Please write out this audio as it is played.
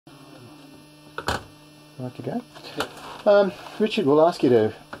Righty go. Richard, we'll ask you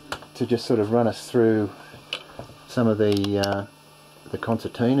to just sort of run us through some of the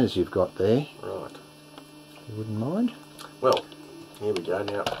concertinas you've got there. Right. If you wouldn't mind. Well, here we go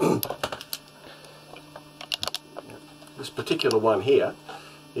now. This particular one here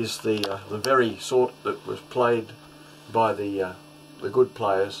is the very sort that was played by the good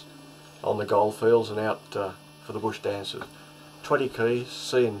players on the gold fields and out for the bush dances. 20 keys,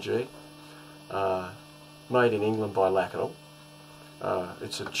 C and G, made in England by Lacanal.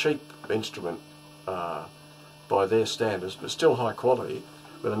 It's a cheap instrument by their standards, but still high quality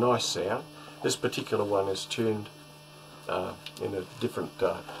with a nice sound. This particular one is tuned in a different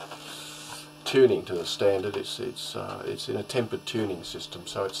tuning to the standard. It's in a tempered tuning system,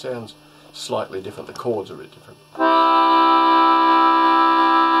 so it sounds slightly different. The chords are a bit different.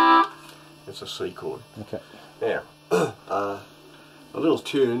 It's a C chord. Okay. Now, a little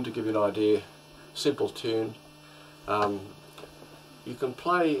tune to give you an idea. Simple tune. You can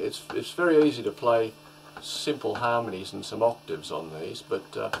play. It's very easy to play simple harmonies and some octaves on these, but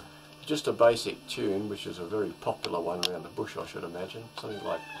just a basic tune, which is a very popular one around the bush, I should imagine, something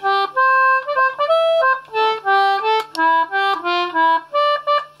like.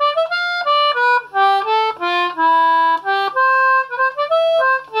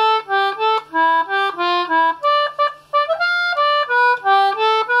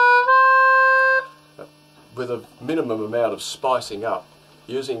 With a minimum amount of spicing up,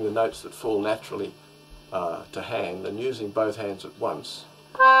 using the notes that fall naturally to hand and using both hands at once.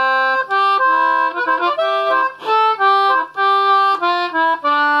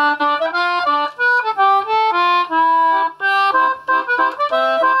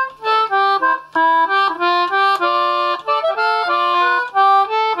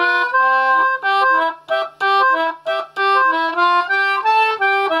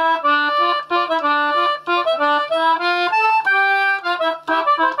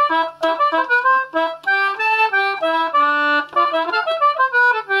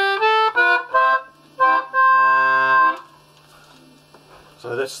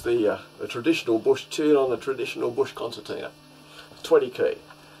 So that's the traditional bush tune on the traditional bush concertina. 20 key.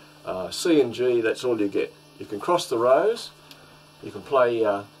 C and G, that's all you get. You can cross the rows, you can play,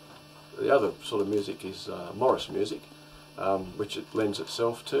 the other sort of music is Morris music, which it lends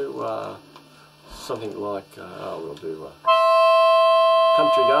itself to. Something like, we'll do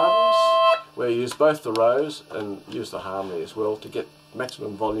Country Gardens, where you use both the rows and use the harmony as well to get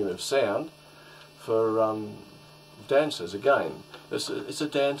maximum volume of sound for dancers again. It's a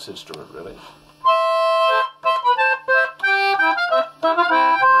dance instrument, really.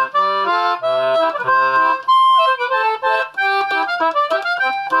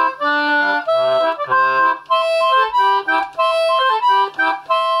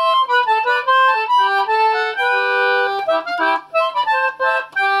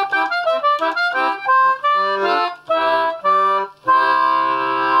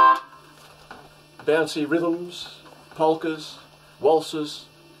 Bouncy rhythms, polkas, waltzes,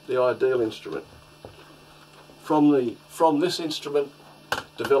 the ideal instrument. From this instrument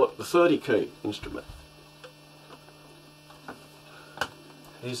developed the 30 key instrument.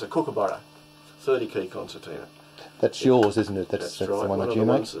 Here's a kookaburra, 30 key concertina. That's yours, isn't it? That's right. the one that you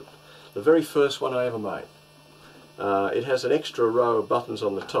made? The very first one I ever made. It has an extra row of buttons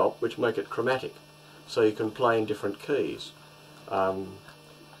on the top which make it chromatic, so you can play in different keys.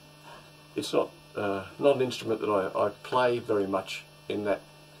 It's not an instrument that I play very much in that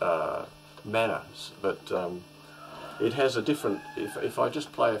manner, but it has a different, if I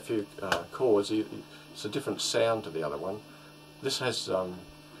just play a few chords, it's a different sound to the other one. This has, well,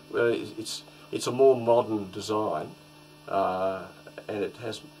 it's a more modern design, and it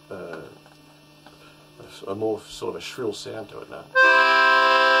has a more sort of a shrill sound to it now.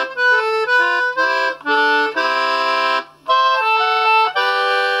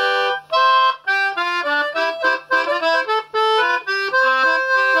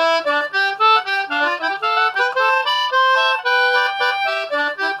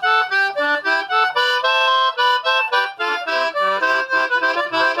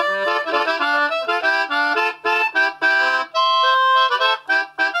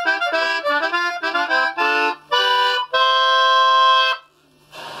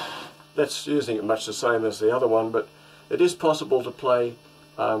 That's using it much the same as the other one, but it is possible to play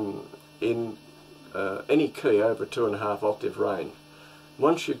in any key over 2.5 octave range.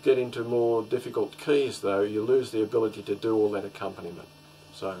 Once you get into more difficult keys though, you lose the ability to do all that accompaniment.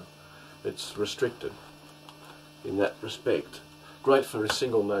 So it's restricted in that respect. Great for a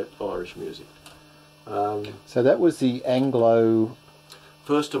single note Irish music. So that was the Anglo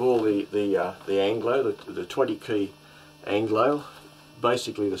First of all, the Anglo, the 20 key Anglo,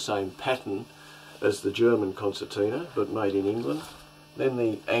 basically the same pattern as the German concertina, but made in England. Then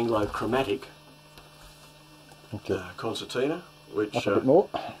the Anglo chromatic concertina, which up a bit more.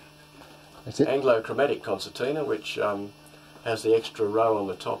 That's it. Anglo chromatic concertina, which has the extra row on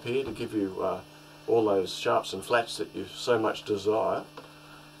the top here to give you all those sharps and flats that you so much desire.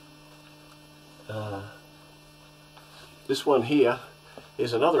 This one here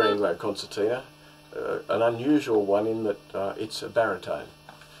is another Anglo concertina, an unusual one in that it's a baritone,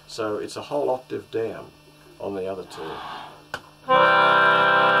 so it's a whole octave down on the other two,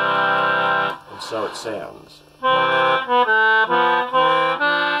 and so it sounds.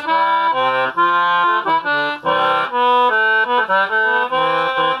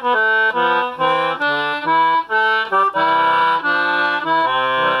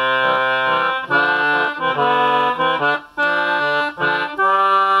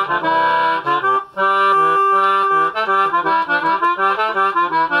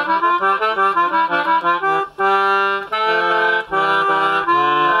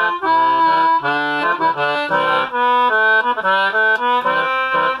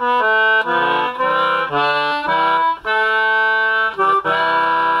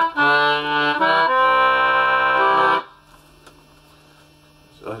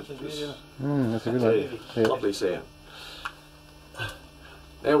 That's a good one. Yeah. Lovely sound.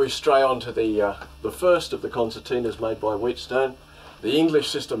 Now we stray on to the first of the concertinas made by Wheatstone, the English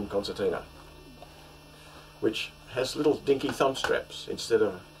system concertina, which has little dinky thumb straps instead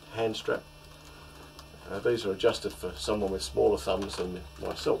of a hand strap. These are adjusted for someone with smaller thumbs than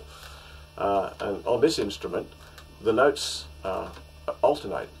myself. And on this instrument, the notes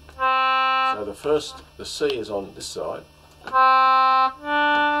alternate. So the C is on this side,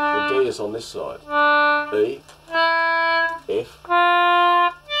 the D is on this side, E, F,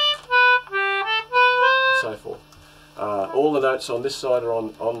 so forth. All the notes on this side are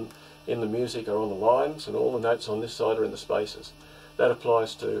in the music are on the lines, and all the notes on this side are in the spaces. That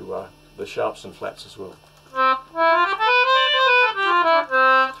applies to the sharps and flats as well.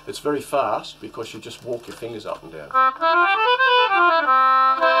 It's very fast because you just walk your fingers up and down.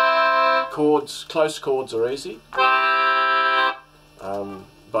 Chords, close chords are easy,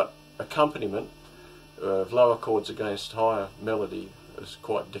 but accompaniment of lower chords against higher melody is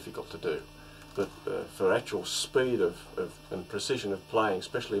quite difficult to do. But for actual speed and precision of playing,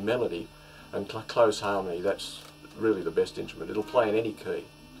 especially melody and close harmony, that's really the best instrument. It'll play in any key.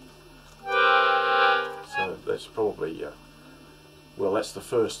 So that's probably, well, that's the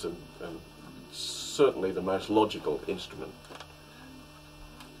first and certainly the most logical instrument.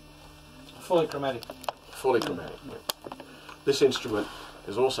 Fully chromatic. Fully chromatic, yeah. This instrument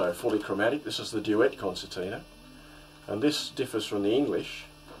is also fully chromatic. This is the duet concertina, and this differs from the English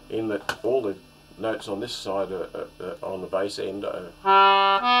in that all the notes on this side are on the bass end, and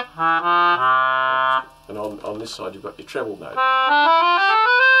on this side you've got your treble note.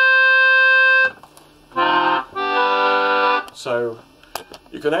 So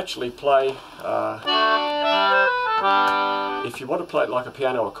you can actually play, if you want to play it like a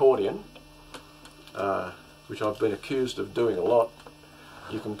piano accordion, which I've been accused of doing a lot,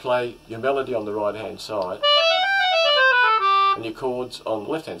 you can play your melody on the right hand side and your chords on the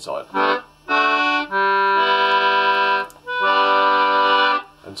left hand side.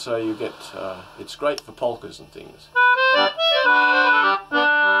 And so you get, it's great for polkas and things.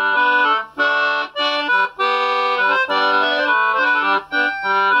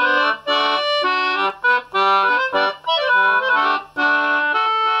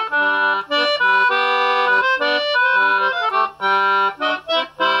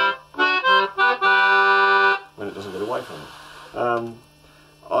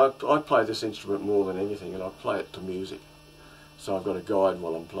 I play this instrument more than anything, and I play it to music, so I've got a guide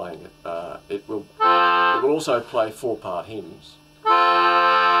while I'm playing it. It will also play 4-part hymns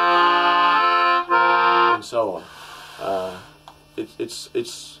and so on.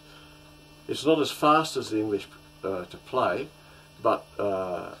 It's not as fast as the English to play, but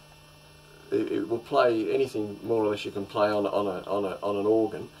it will play anything more or less you can play on an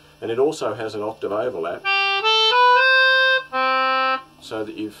organ, and it also has an octave overlap, so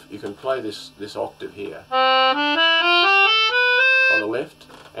that you can play this octave here on the left,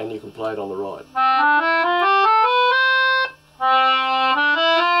 and you can play it on the right.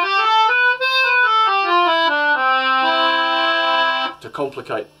 To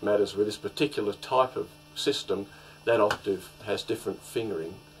complicate matters with this particular type of system, that octave has different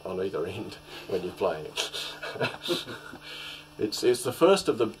fingering on either end when you're playing it. It's the first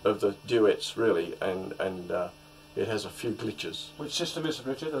of the duets really, and it has a few glitches. Which system is it,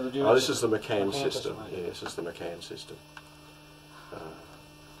 Richard? Or the duet Oh, this system? is the McCann system. Right. Yeah, this is the McCann system.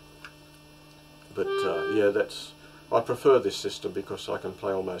 Yeah, I prefer this system because I can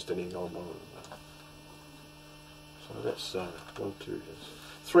play almost anything I want. So that's 1, 2,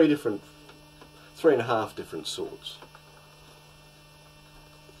 3.5 different sorts.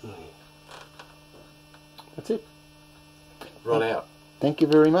 That's it. Run out. Thank you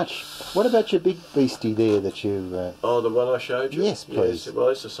very much. What about your big beastie there that you... Oh, the one I showed you? Yes, please. Yes, well,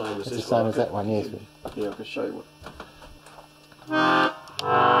 it's the same as it's this the same one. as that one, yes. Yeah, I can show you what.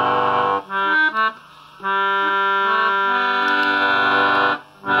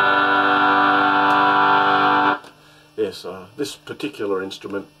 Yes, this particular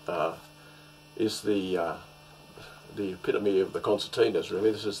instrument is the epitome of the concertinas,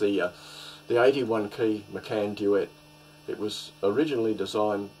 really. This is the 81 key McCann duet. It was originally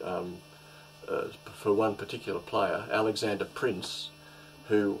designed for one particular player, Alexander Prince,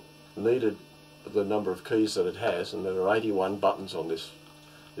 who needed the number of keys that it has, and there are 81 buttons on this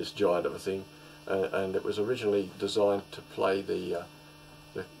giant of a thing, and it was originally designed to play the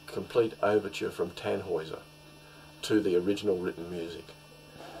complete overture from Tannhäuser to the original written music,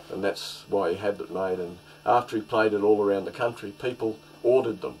 and that's why he had it made. And after he played it all around the country, people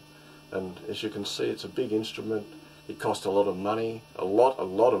ordered them, and as you can see, it's a big instrument. It cost a lot of money, a lot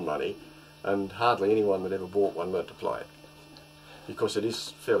of money, and hardly anyone that ever bought one learned to play it, because it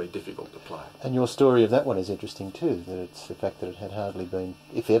is fairly difficult to play. And your story of that one is interesting too, that it's the fact that it had hardly been,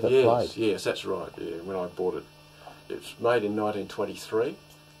 if ever, played. Yes, that's right. Yeah, when I bought it, it was made in 1923,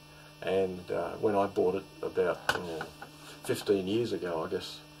 and when I bought it about 15 years ago, I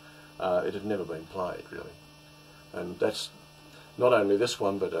guess, it had never been played, really. And that's not only this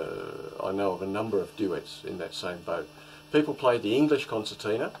one, but I know of a number of duets in that same boat. People played the English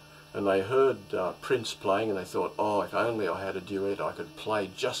concertina, and they heard Prince playing, and they thought, oh, if only I had a duet, I could play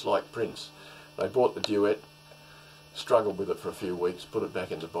just like Prince. They bought the duet, struggled with it for a few weeks, put it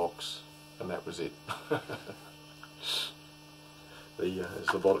back in the box, and that was it.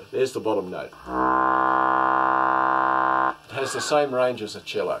 There's the bottom note. It has the same range as a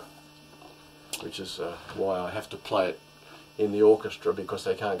cello, which is why I have to play it in the orchestra, because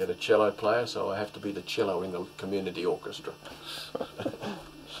they can't get a cello player, so I have to be the cello in the community orchestra.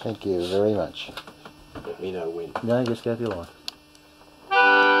 Thank you very much. Let me know when. No, just go if you like.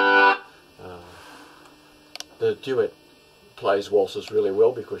 The duet plays waltzes really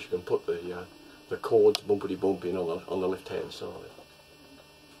well because you can put the chords bumpity bump in on the left hand side.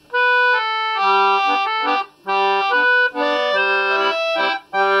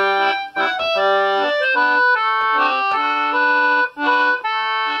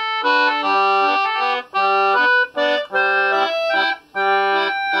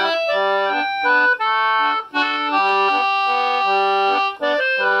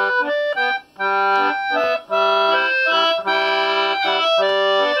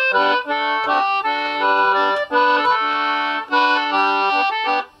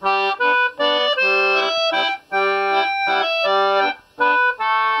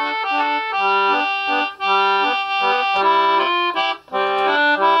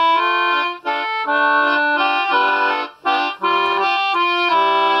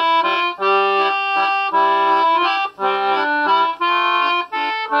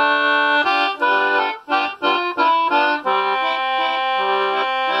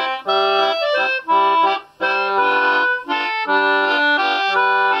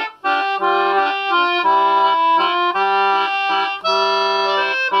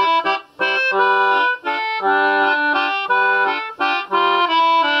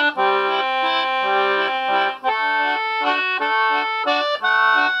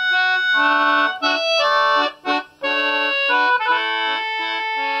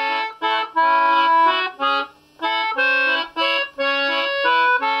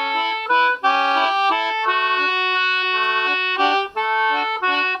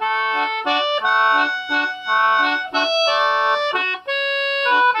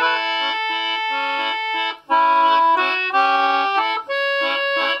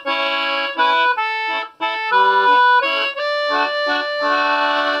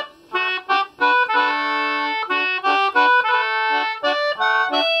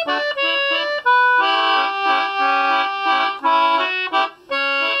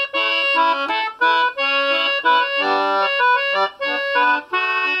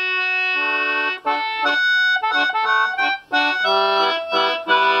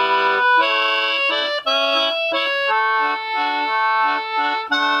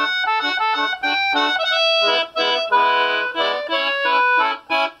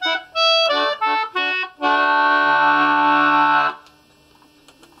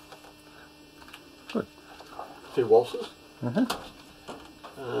 few waltzes. Uh-huh.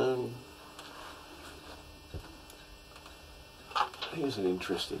 Here's an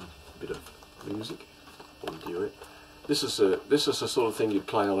interesting bit of music or duet. This is the sort of thing you'd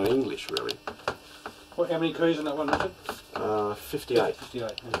play on an English, really. What, how many keys in that one, Richard? 58.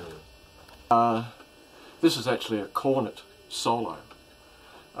 58. This is actually a cornet solo,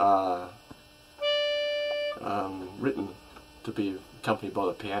 written to be accompanied by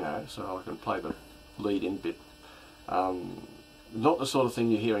the piano, so I can play the lead-in bit. Not the sort of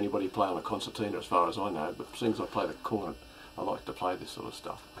thing you hear anybody play on a concertina, as far as I know, but seeing as I play the cornet, I like to play this sort of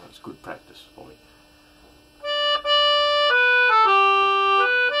stuff. It's good practice for me.